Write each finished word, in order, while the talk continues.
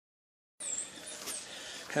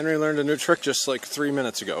Henry learned a new trick just like 3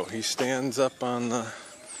 minutes ago. He stands up on the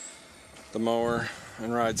mower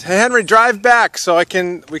and rides. Hey Henry, drive back so we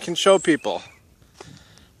can show people.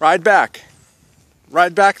 Ride back.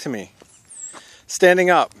 Ride back to me. Standing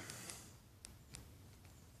up.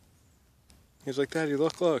 He's like, Daddy,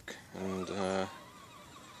 look. And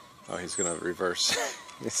oh, he's gonna reverse.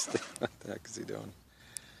 What the heck is he doing?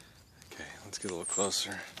 Okay, let's get a little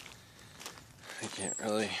closer. I can't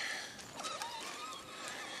really.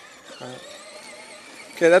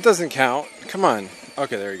 Okay, that doesn't count. Come on.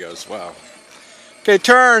 Okay, there he goes. Wow. Okay,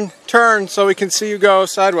 turn so we can see you go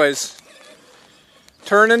sideways.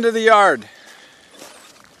 Turn into the yard.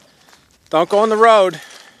 Don't go on the road.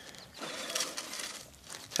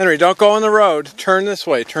 Henry, don't go on the road. Turn this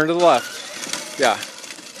way. Turn to the left. Yeah.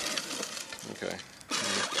 Okay.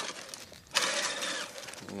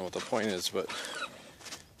 I don't know what the point is, but...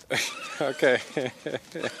 Okay.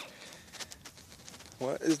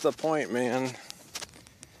 What is the point, man?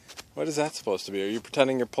 What is that supposed to be? Are you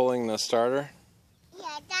pretending you're pulling the starter?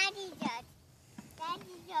 Yeah, Daddy does. Daddy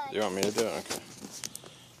does. You want me to do it? Okay.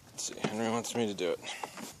 Let's see. Henry wants me to do it.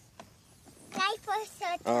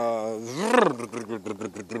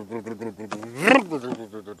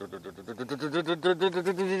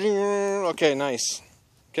 Okay, nice.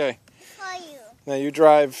 Okay. For you. Now you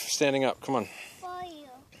drive standing up. Come on. For you.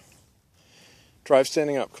 Drive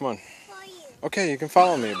standing up. Come on. For you. Okay, you can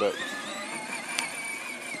follow me, but...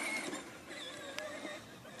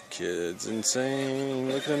 Kid's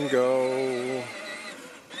insane. Look at him go.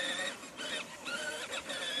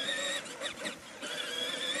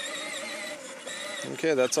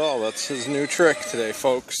 Okay, that's all. That's his new trick today,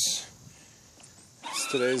 folks. It's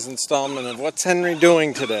today's installment of What's Henry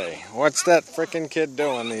Doing Today? What's that frickin' kid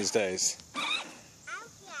doing these days?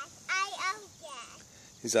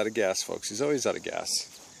 He's out of gas, folks. He's always out of gas.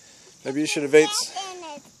 Maybe you should have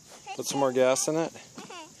put some more gas in it.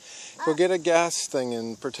 Go get a gas thing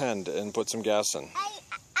and pretend and put some gas in. I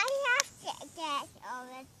have gas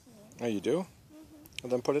already. Oh, you do? Well,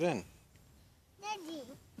 then put it in. Daddy.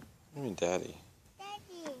 What do you mean, Daddy?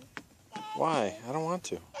 Daddy. Why? I don't want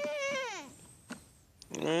to. I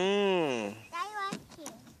want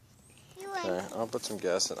to. You want Okay, I'll put some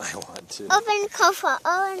gas in. I want to. Open cover.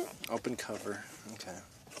 Open cover. Okay.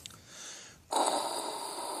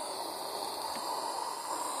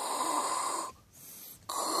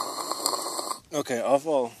 Okay, off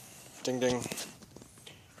all. Ding ding.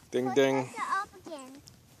 Ding ding.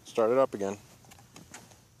 Start it up again.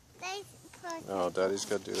 Oh, Daddy's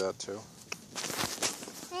got to do that too.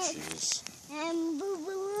 Jeez.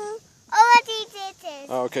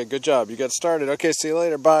 Oh, okay, good job. You got started. Okay, see you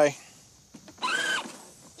later. Bye. You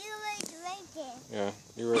were right there. Yeah,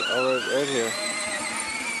 you were right here.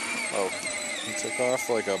 Oh, he took off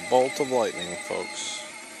like a bolt of lightning, folks.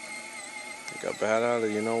 He got bat out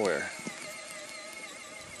of you-know-where.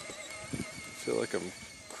 I feel like I'm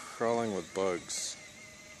crawling with bugs.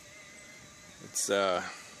 It's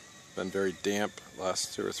been very damp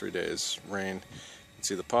last 2 or 3 days. Rain. You can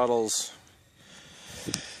see the puddles.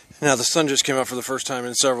 Now the sun just came out for the first time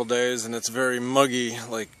in several days, and it's very muggy,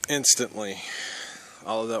 like instantly.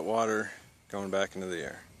 All of that water going back into the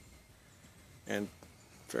air. And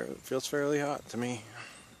it feels fairly hot to me.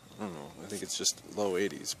 I don't know. I think it's just low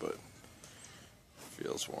 80s, but it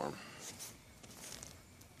feels warm.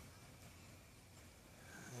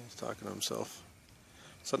 He's talking to himself.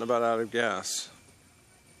 Something about out of gas.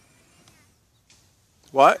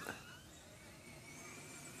 What?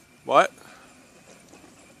 What?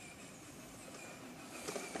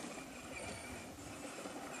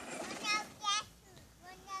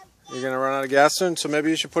 You're gonna run out of gas soon, so maybe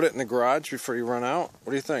you should put it in the garage before you run out.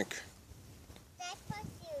 What do you think?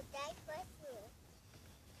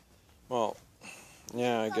 Well,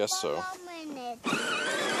 yeah, I guess so.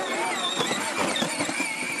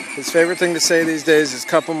 His favorite thing to say these days is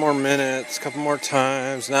couple more minutes, couple more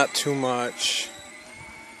times, not too much.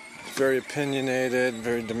 He's very opinionated,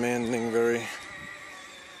 very demanding, very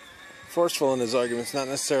forceful in his arguments, not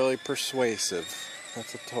necessarily persuasive.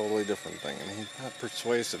 That's a totally different thing. I mean, he's not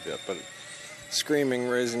persuasive yet, but screaming,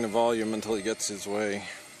 raising the volume until he gets his way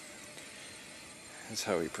is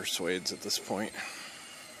how he persuades at this point.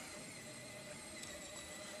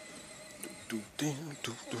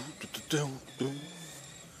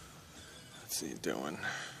 What's he doing?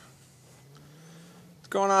 What's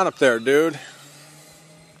going on up there, dude?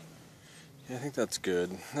 Yeah, I think that's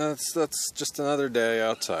good. That's just another day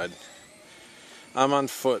outside. I'm on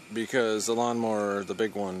foot because the lawnmower, the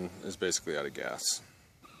big one, is basically out of gas.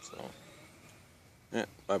 So, yeah,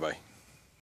 bye-bye.